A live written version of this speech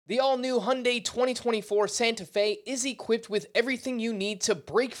The all-new Hyundai 2024 Santa Fe is equipped with everything you need to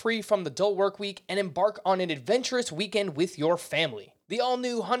break free from the dull work week and embark on an adventurous weekend with your family. The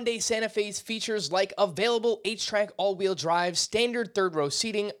all-new Hyundai Santa Fe's features like available H-Track all-wheel drive, standard third-row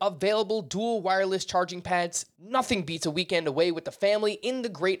seating, available dual wireless charging pads. Nothing beats a weekend away with the family in the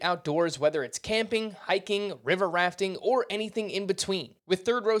great outdoors, whether it's camping, hiking, river rafting, or anything in between. With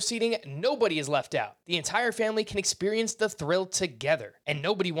third-row seating, nobody is left out. The entire family can experience the thrill together, and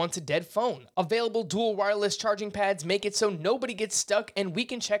nobody wants a dead phone. Available dual wireless charging pads make it so nobody gets stuck, and we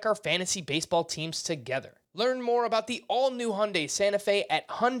can check our fantasy baseball teams together. Learn more about the all-new Hyundai Santa Fe at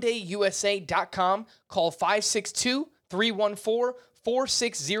HyundaiUSA.com. Call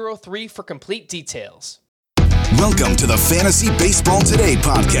 562-314-4603 for complete details. Welcome to the Fantasy Baseball Today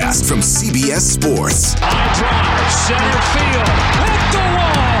podcast from CBS Sports. High drive, center field, hit the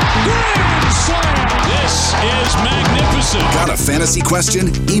wall, grand slam. This is magnificent. Got a fantasy question?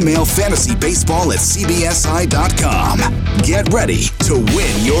 Email fantasybaseball@cbsi.com. Get ready to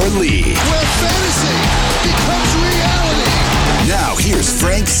win your league. Where fantasy becomes reality. Now here's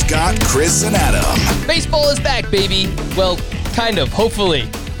Frank, Scott, Chris, and Adam. Baseball is back, baby. Well, kind of, hopefully.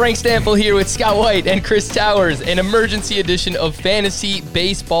 Frank Stanfield here with Scott White and Chris Towers, an emergency edition of Fantasy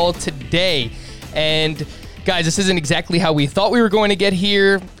Baseball Today. And guys, this isn't exactly how we thought we were going to get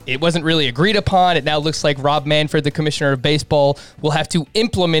here. It wasn't really agreed upon. It now looks like Rob Manfred, the commissioner of baseball, will have to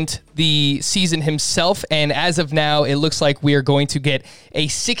implement the season himself. And as of now, it looks like we are going to get a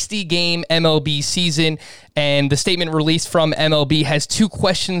 60-game MLB season. And the statement released from MLB has two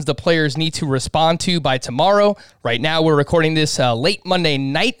questions the players need to respond to by tomorrow. Right now, we're recording this late Monday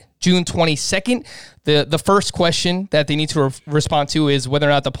night, June 22nd. The first question that they need to respond to is whether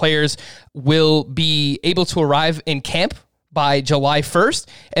or not the players will be able to arrive in camp by July 1st.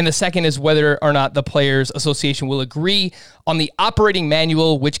 And the second is whether or not the Players Association will agree on the operating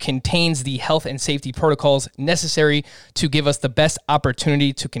manual, which contains the health and safety protocols necessary to give us the best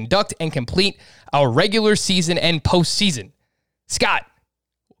opportunity to conduct and complete our regular season and postseason. Scott,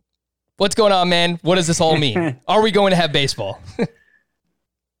 what's going on, man? What does this all mean? Are we going to have baseball?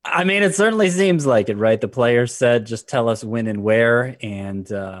 I mean, it certainly seems like it, right? The players said, just tell us when and where, and,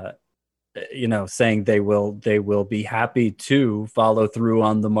 saying they will be happy to follow through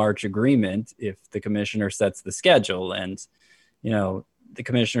on the March agreement if the commissioner sets the schedule. And, the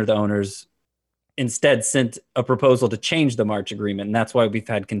commissioner, the owners instead sent a proposal to change the March agreement. And that's why we've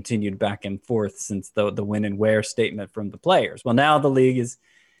had continued back and forth since the when and where statement from the players. Well, now the league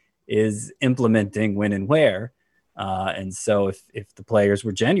is implementing when and where. And so if the players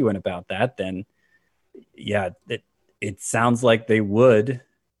were genuine about that, then yeah, it sounds like they would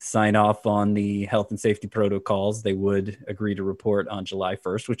sign off on the health and safety protocols. They would agree to report on July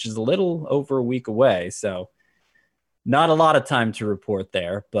 1st, which is a little over a week away. So not a lot of time to report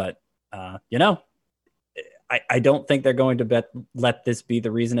there, but I don't think they're going to let this be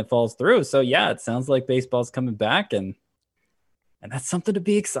the reason it falls through. So yeah, it sounds like baseball's coming back, and that's something to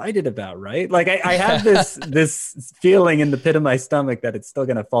be excited about, right? Like I have this feeling in the pit of my stomach that it's still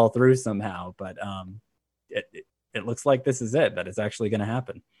going to fall through somehow, but it looks like this is it, that it's actually going to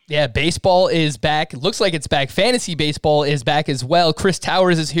happen. Yeah, baseball is back. It looks like it's back. Fantasy baseball is back as well. Chris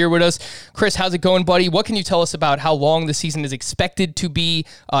Towers is here with us. Chris, how's it going, buddy? What can you tell us about how long the season is expected to be,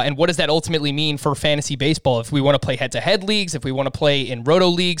 and what does that ultimately mean for fantasy baseball? If we want to play head-to-head leagues, if we want to play in roto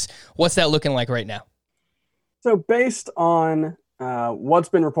leagues, what's that looking like right now? So based on what's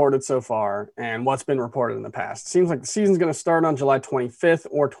been reported so far and what's been reported in the past, it seems like the season's going to start on July 25th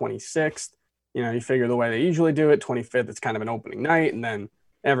or 26th. You figure the way they usually do it, 25th, it's kind of an opening night, and then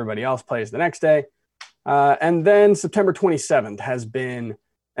everybody else plays the next day. And then September 27th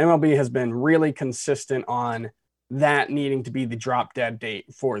MLB has been really consistent on that needing to be the drop dead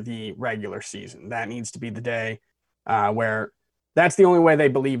date for the regular season. That needs to be the day where that's the only way they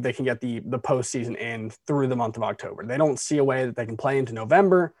believe they can get the postseason in through the month of October. They don't see a way that they can play into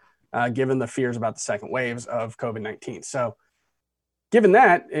November, given the fears about the second waves of COVID-19. So given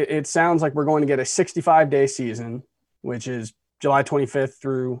that, it sounds like we're going to get a 65-day season, which is July 25th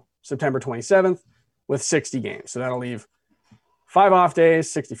through September 27th, with 60 games. So that'll leave 5 off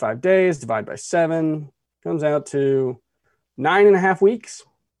days, 65 days, divide by 7, comes out to 9.5 weeks,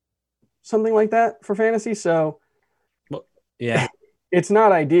 something like that for fantasy. So yeah, it's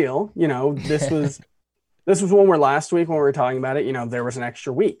not ideal. This was when last week when we were talking about it, there was an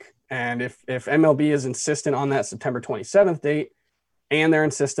extra week. And if MLB is insistent on that September 27th date, and they're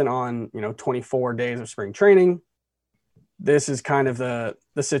insistent on, 24 days of spring training, this is kind of the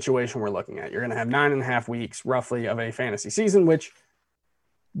situation we're looking at. You're going to have 9.5 weeks roughly of a fantasy season, which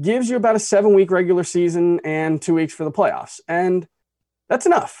gives you about a 7-week regular season and 2 weeks for the playoffs. And that's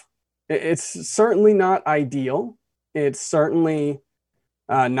enough. It's certainly not ideal. It's certainly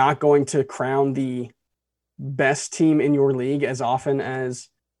not going to crown the best team in your league as often as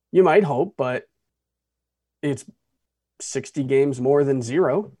you might hope, but it's 60 games more than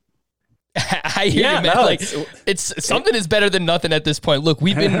 0. I hear you, man. No, it's something is better than nothing at this point. Look,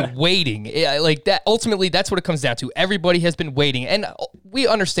 we've been waiting. Like that. Ultimately, that's what it comes down to. Everybody has been waiting, and we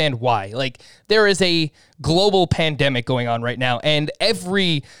understand why. Like, there is a global pandemic going on right now, and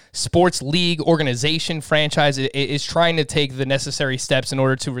every sports league, organization, franchise is trying to take the necessary steps in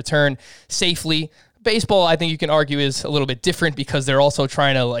order to return safely. Baseball, I think you can argue, is a little bit different because they're also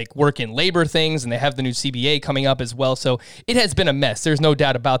trying to like work in labor things, and they have the new CBA coming up as well. So it has been a mess. There's no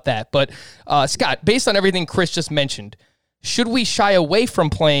doubt about that. But Scott, based on everything Chris just mentioned, should we shy away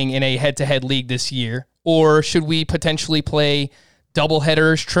from playing in a head-to-head league this year, or should we potentially play double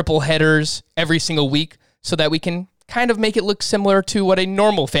headers, triple headers every single week so that we can kind of make it look similar to what a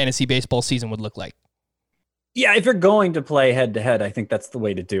normal fantasy baseball season would look like? Yeah, if you're going to play head-to-head, I think that's the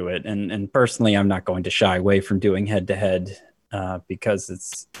way to do it. And personally, I'm not going to shy away from doing head-to-head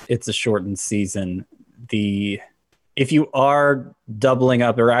because it's a shortened season. If you are doubling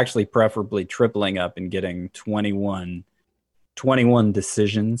up, or actually preferably tripling up and getting 21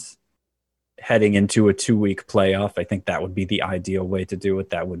 decisions heading into a 2-week playoff, I think that would be the ideal way to do it.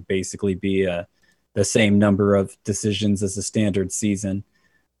 That would basically be the same number of decisions as a standard season.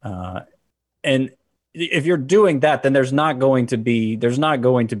 And if you're doing that, then there's not going to be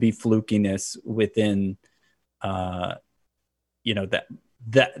flukiness within, the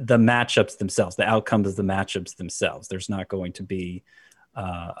matchups themselves, the outcomes of the matchups themselves. There's not going to be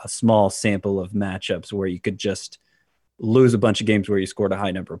a small sample of matchups where you could just lose a bunch of games where you scored a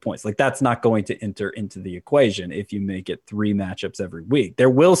high number of points. Like, that's not going to enter into the equation if you make it 3 matchups every week. There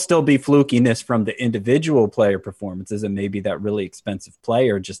will still be flukiness from the individual player performances, and maybe that really expensive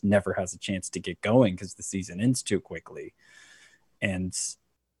player just never has a chance to get going because the season ends too quickly. And,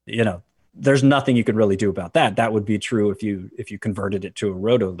 there's nothing you could really do about that. That would be true if you converted it to a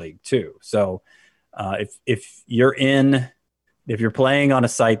roto league too. So if you're playing on a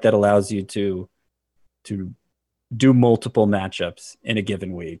site that allows you to do multiple matchups in a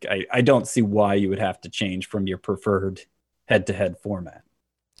given week, I don't see why you would have to change from your preferred head-to-head format.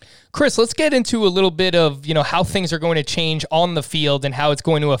 Chris, let's get into a little bit of, how things are going to change on the field and how it's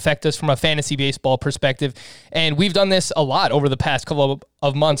going to affect us from a fantasy baseball perspective. And we've done this a lot over the past couple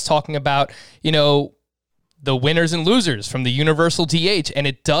of months, talking about, the winners and losers from the universal DH. And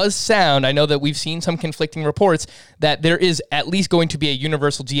it does sound, I know that we've seen some conflicting reports, that there is at least going to be a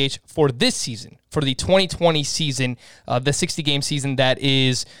universal DH for this season, for the 2020 season, the 60-game season that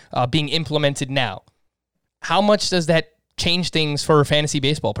is being implemented now. How much does that change things for fantasy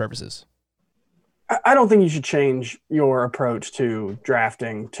baseball purposes? I don't think you should change your approach to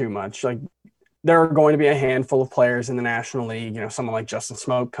drafting too much. Like, there are going to be a handful of players in the National League. Someone like Justin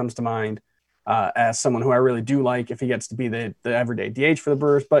Smoak comes to mind as someone who I really do like if he gets to be the everyday DH for the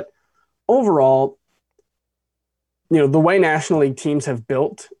Brewers. But overall, the way National League teams have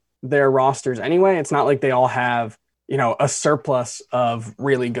built their rosters anyway, it's not like they all have, a surplus of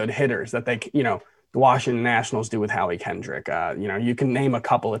really good hitters that they, the Washington Nationals do with Howie Kendrick. You can name a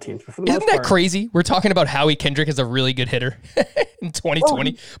couple of teams. But for the Isn't that crazy? We're talking about Howie Kendrick as a really good hitter in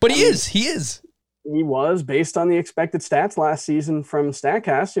 2020. But he is. He was, based on the expected stats last season from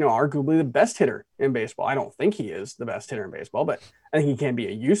StatCast, arguably the best hitter in baseball. I don't think he is the best hitter in baseball, but I think he can be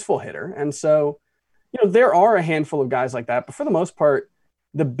a useful hitter. And so, there are a handful of guys like that. But for the most part,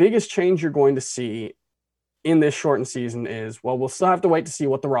 the biggest change you're going to see in this shortened season is, we'll still have to wait to see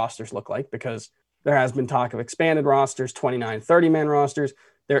what the rosters look like, because there has been talk of expanded rosters, 29, 30-man rosters.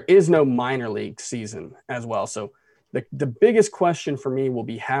 There is no minor league season as well. So the biggest question for me will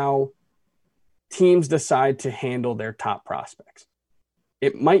be how teams decide to handle their top prospects.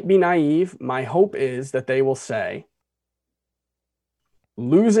 It might be naive. My hope is that they will say,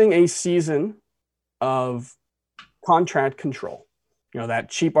 losing a season of contract control, that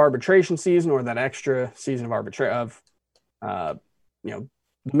cheap arbitration season or that extra season of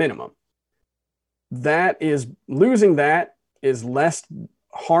minimum, losing that is less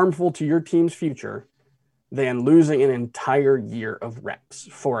harmful to your team's future than losing an entire year of reps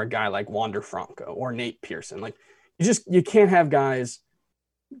for a guy like Wander Franco or Nate Pearson. Like, you can't have guys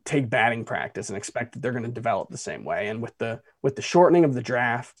take batting practice and expect that they're going to develop the same way. And with the shortening of the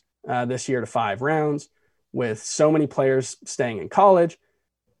draft this year to 5 rounds, with so many players staying in college,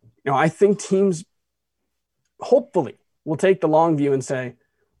 I think teams hopefully will take the long view and say,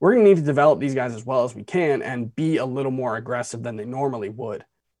 we're going to need to develop these guys as well as we can and be a little more aggressive than they normally would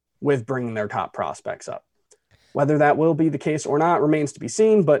with bringing their top prospects up. Whether that will be the case or not remains to be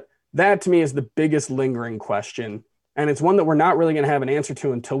seen, but that to me is the biggest lingering question. And it's one that we're not really going to have an answer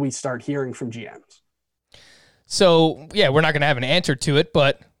to until we start hearing from GMs. So, yeah, we're not going to have an answer to it,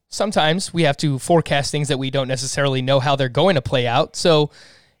 but sometimes we have to forecast things that we don't necessarily know how they're going to play out. So,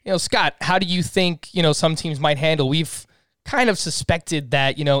 Scott, how do you think, some teams might handle? We've kind of suspected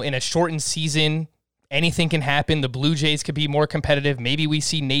that, in a shortened season, anything can happen. The Blue Jays could be more competitive. Maybe we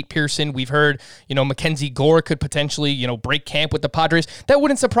see Nate Pearson. We've heard, Mackenzie Gore could potentially, break camp with the Padres. That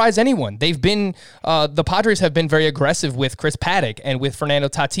wouldn't surprise anyone. The Padres have been very aggressive with Chris Paddock and with Fernando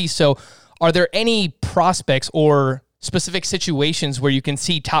Tatis. So are there any prospects or specific situations where you can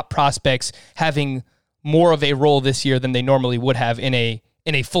see top prospects having more of a role this year than they normally would have in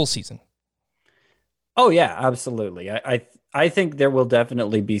a full season? Oh yeah, absolutely. I think there will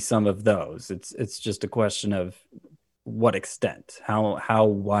definitely be some of those. It's just a question of what extent, how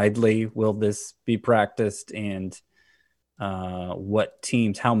widely will this be practiced, and what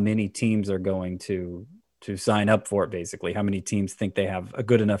teams, how many teams are going to sign up for it. Basically, how many teams think they have a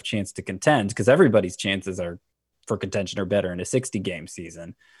good enough chance to contend? Because everybody's chances are for contention are better in a 60-game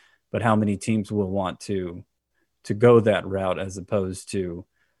season, but how many teams will want to go that route as opposed to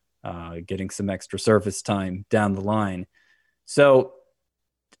getting some extra service time down the line? So,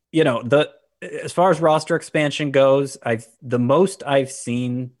 as far as roster expansion goes, the most I've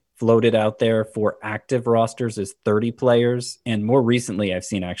seen floated out there for active rosters is 30 players. And more recently, I've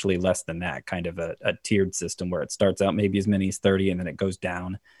seen actually less than that, kind of a tiered system where it starts out maybe as many as 30 and then it goes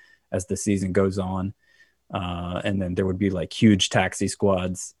down as the season goes on. And then there would be like huge taxi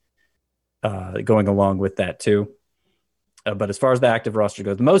squads going along with that too. But as far as the active roster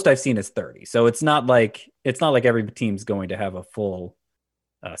goes, the most I've seen is 30. So it's not like every team's going to have a full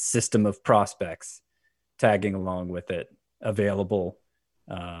system of prospects tagging along with it available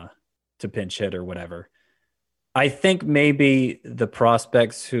to pinch hit or whatever. I think maybe the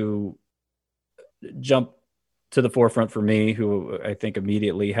prospects who jump to the forefront for me, who I think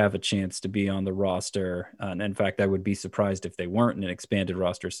immediately have a chance to be on the roster. And in fact, I would be surprised if they weren't in an expanded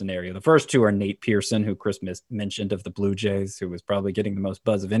roster scenario. The first two are Nate Pearson, who Chris mentioned of the Blue Jays, who was probably getting the most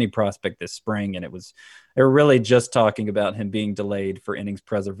buzz of any prospect this spring. And they were really just talking about him being delayed for innings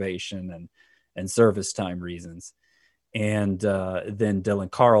preservation and service time reasons. And then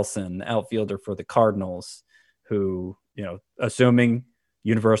Dylan Carlson, outfielder for the Cardinals, who, assuming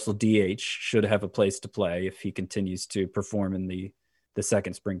universal DH, should have a place to play if he continues to perform in the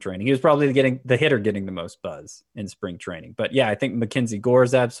second spring training. He was probably getting the most buzz in spring training. But yeah, I think Mackenzie Gore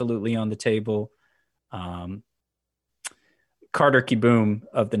is absolutely on the table. Carter Kieboom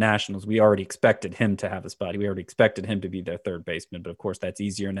of the Nationals, we already expected him to have a spot. We already expected him to be their third baseman, but of course that's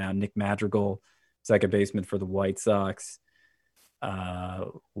easier now. Nick Madrigal, second baseman for the White Sox,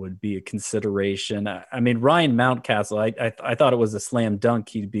 would be a consideration. I mean, Ryan Mountcastle, I thought it was a slam dunk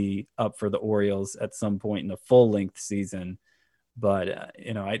he'd be up for the Orioles at some point in a full-length season. But,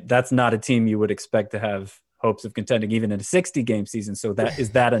 that's not a team you would expect to have hopes of contending even in a 60-game season. So is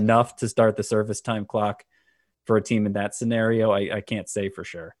that enough to start the service time clock for a team in that scenario? I can't say for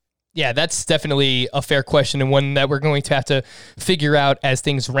sure. Yeah, that's definitely a fair question, and one that we're going to have to figure out as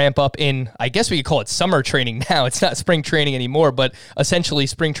things ramp up in, I guess we could call it summer training now. It's not spring training anymore, but essentially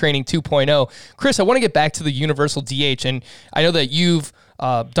spring training 2.0. Chris, I want to get back to the universal DH, and I know that you've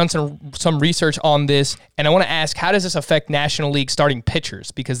done some research on this, and I want to ask, how does this affect National League starting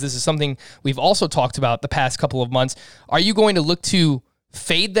pitchers? Because this is something we've also talked about the past couple of months. Are you going to look to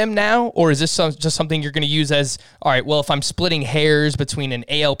fade them now, or is this just something you're going to use as, all right, well, if I'm splitting hairs between an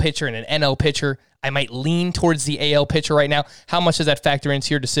AL pitcher and an NL pitcher, I might lean towards the AL pitcher right now? How much does that factor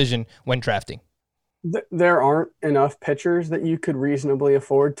into your decision when drafting? There aren't enough pitchers that you could reasonably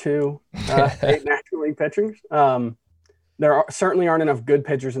afford to fade National League pitchers. There certainly aren't enough good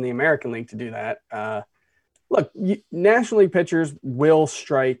pitchers in the American League to do that. Look, National League pitchers will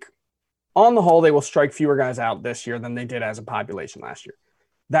strike, on the whole, they will strike fewer guys out this year than they did as a population last year.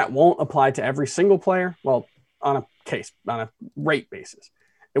 That won't apply to every single player. Well, on a rate basis,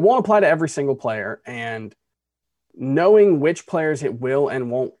 it won't apply to every single player. And knowing which players it will and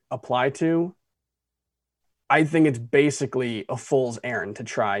won't apply to, I think it's basically a fool's errand to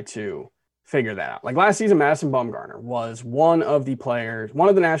try to figure that out. Like last season, Madison Bumgarner was one of the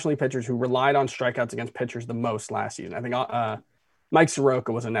National League pitchers who relied on strikeouts against pitchers the most last season. I think Mike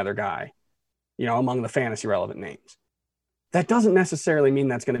Soroka was another guy, among the fantasy relevant names. That doesn't necessarily mean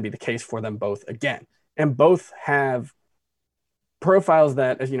that's going to be the case for them both again. And both have profiles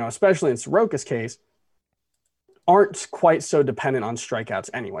that, especially in Soroka's case, aren't quite so dependent on strikeouts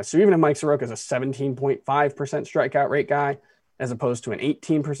anyway. So even if Mike Soroka is a 17.5% strikeout rate guy, as opposed to an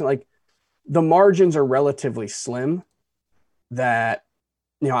 18%, like the margins are relatively slim. That,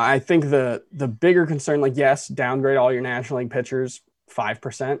 I think the bigger concern, like, yes, downgrade all your National League pitchers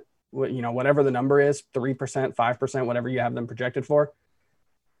 5%, whatever the number is, 3%, 5%, whatever you have them projected for.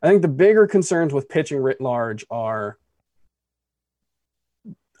 I think the bigger concerns with pitching writ large are,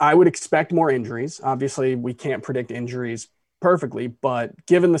 I would expect more injuries. Obviously, we can't predict injuries perfectly, but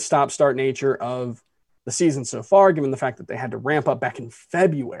given the stop-start nature of the season so far, given the fact that they had to ramp up back in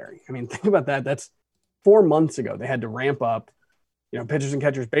February. I mean, think about that. That's 4 months ago. They had to ramp up. Pitchers and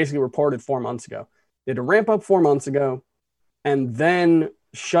catchers basically reported 4 months ago. They had to ramp up 4 months ago and then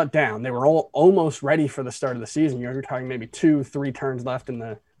shut down. They were all almost ready for the start of the season. You're talking maybe 2-3 turns left in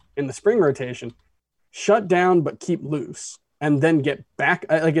the spring rotation. Shut down, but keep loose, and then get back.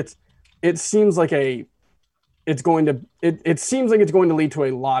 It seems like it's going to lead to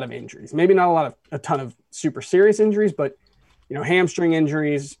a lot of injuries. Maybe not a ton of super serious injuries, but hamstring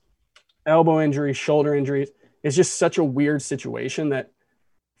injuries, elbow injuries, shoulder injuries. It's just such a weird situation that,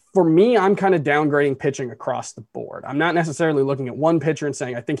 for me, I'm kind of downgrading pitching across the board. I'm not necessarily looking at one pitcher and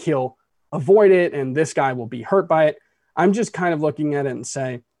saying, I think he'll avoid it and this guy will be hurt by it. I'm just kind of looking at it and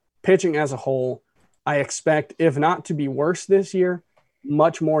say, pitching as a whole, I expect, if not to be worse this year,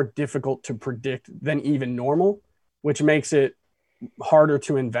 much more difficult to predict than even normal, which makes it harder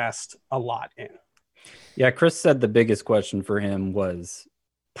to invest a lot in. Yeah, Chris said the biggest question for him was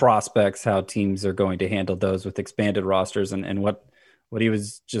prospects, how teams are going to handle those with expanded rosters. And what he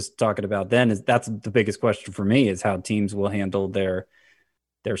was just talking about then is that's the biggest question for me, is how teams will handle their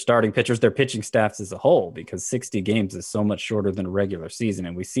starting pitchers, their pitching staffs as a whole, because 60 games is so much shorter than a regular season.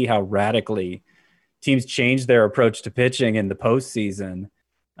 And we see how radically teams change their approach to pitching in the postseason.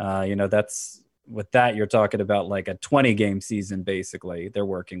 That's with that, you're talking about like a 20-game season, basically, they're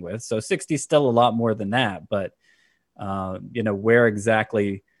working with. So 60 is still a lot more than that. But, where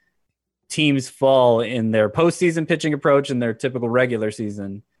exactly teams fall in their postseason pitching approach and their typical regular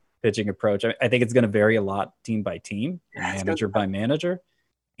season pitching approach, I think it's going to vary a lot team by team, manager by manager,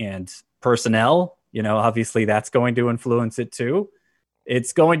 and personnel. Obviously that's going to influence it too.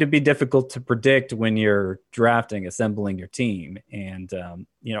 It's going to be difficult to predict when you're drafting, assembling your team. And,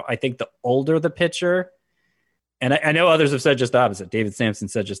 I think the older the pitcher, and I know others have said just the opposite. David Sampson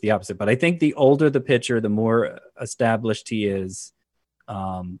said just the opposite, but I think the older the pitcher, the more established he is,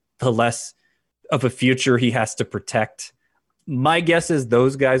 the less of a future he has to protect. My guess is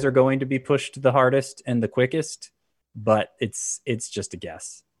those guys are going to be pushed the hardest and the quickest, but it's just a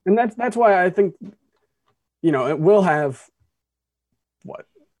guess. And that's why I think, it will have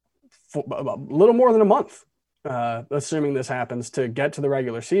a little more than a month, assuming this happens, to get to the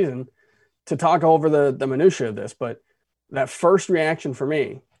regular season, to talk over the minutia of this. But that first reaction for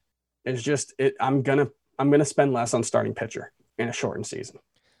me is just I'm gonna spend less on starting pitcher in a shortened season.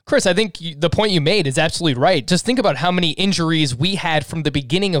 Chris, I think the point you made is absolutely right. Just think about how many injuries we had from the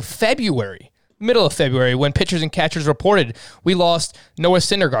beginning of February, middle of February, when pitchers and catchers reported. We lost Noah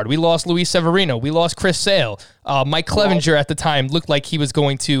Syndergaard. We lost Luis Severino. We lost Chris Sale. Mike Clevenger at the time looked like he was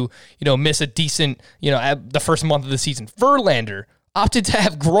going to, miss a decent, at the first month of the season. Verlander opted to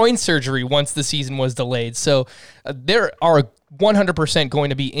have groin surgery once the season was delayed. So there are 100% going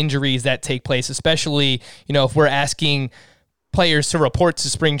to be injuries that take place, especially, if we're asking players to report to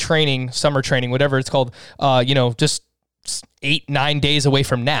spring training, summer training, whatever it's called, just 8-9 days away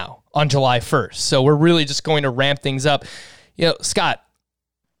from now on July 1st. So we're really just going to ramp things up. Scott,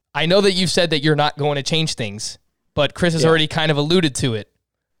 I know that you've said that you're not going to change things, but Chris has already kind of alluded to it.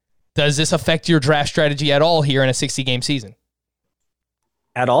 Does this affect your draft strategy at all here in a 60-game season?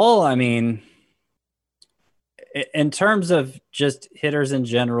 At all? I mean, in terms of just hitters in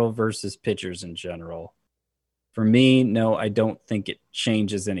general versus pitchers in general, for me, no, I don't think it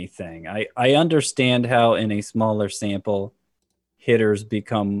changes anything. I understand how in a smaller sample, hitters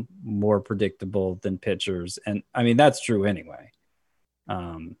become more predictable than pitchers. And I mean, that's true anyway.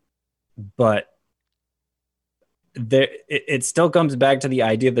 But it still comes back to the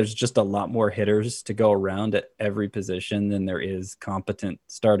idea there's just a lot more hitters to go around at every position than there is competent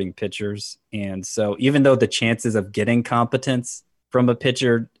starting pitchers. And so even though the chances of getting competence from a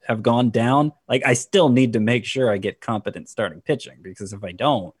pitcher have gone down, like, I still need to make sure I get competent starting pitching, because if I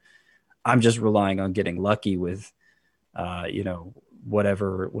don't, I'm just relying on getting lucky with,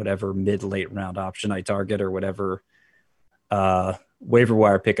 whatever mid-late round option I target, or whatever waiver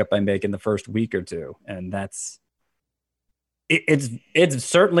wire pickup I make in the first week or two. And it's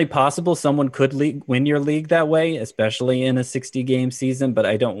certainly possible someone could win your league that way, especially in a 60-game season, but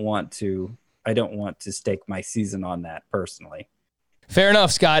I don't want to stake my season on that personally. Fair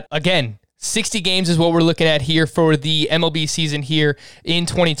enough, Scott. Again, 60 games is what we're looking at here for the MLB season here in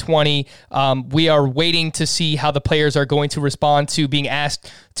 2020. We are waiting to see how the players are going to respond to being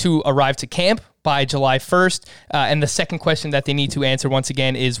asked to arrive to camp by July 1st. And the second question that they need to answer once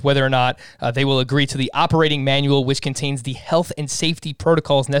again is whether or not they will agree to the operating manual, which contains the health and safety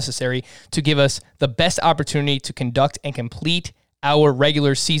protocols necessary to give us the best opportunity to conduct and complete our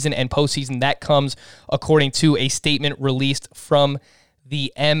regular season and postseason. That comes according to a statement released from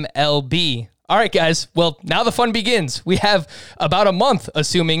the MLB. All right, guys. Well, now the fun begins. We have about a month,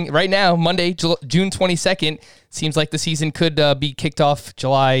 assuming right now, Monday, June 22nd. Seems like the season could be kicked off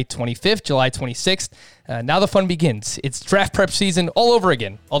July 25th, July 26th. Now the fun begins. It's draft prep season all over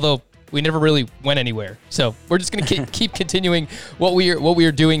again, although we never really went anywhere. So we're just going to keep continuing what we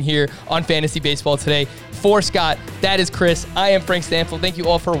are doing here on Fantasy Baseball Today. For Scott, that is Chris. I am Frank Stanfield. Thank you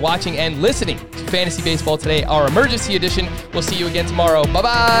all for watching and listening to Fantasy Baseball Today, our emergency edition. We'll see you again tomorrow.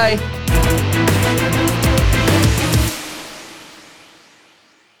 Bye-bye.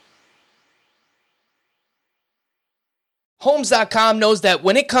 Homes.com knows that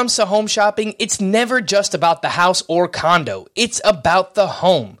when it comes to home shopping, it's never just about the house or condo. It's about the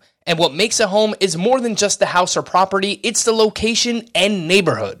home. And what makes a home is more than just the house or property, it's the location and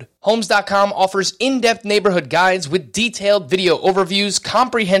neighborhood. Homes.com offers in-depth neighborhood guides with detailed video overviews,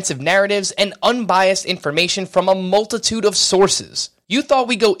 comprehensive narratives, and unbiased information from a multitude of sources. You thought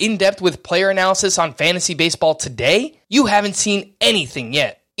we'd go in-depth with player analysis on Fantasy Baseball Today? You haven't seen anything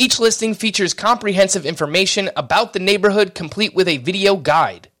yet. Each listing features comprehensive information about the neighborhood, complete with a video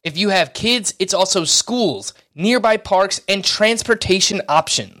guide. If you have kids, it's also schools, nearby parks, and transportation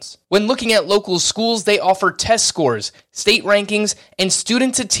options. When looking at local schools, they offer test scores, state rankings, and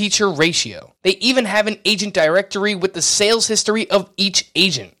student-to-teacher ratio. They even have an agent directory with the sales history of each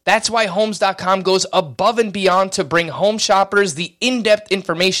agent. That's why Homes.com goes above and beyond to bring home shoppers the in-depth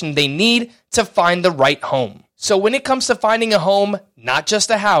information they need to find the right home. So when it comes to finding a home, not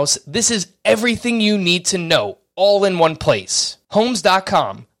just a house, this is everything you need to know, all in one place.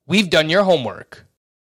 Homes.com. We've done your homework.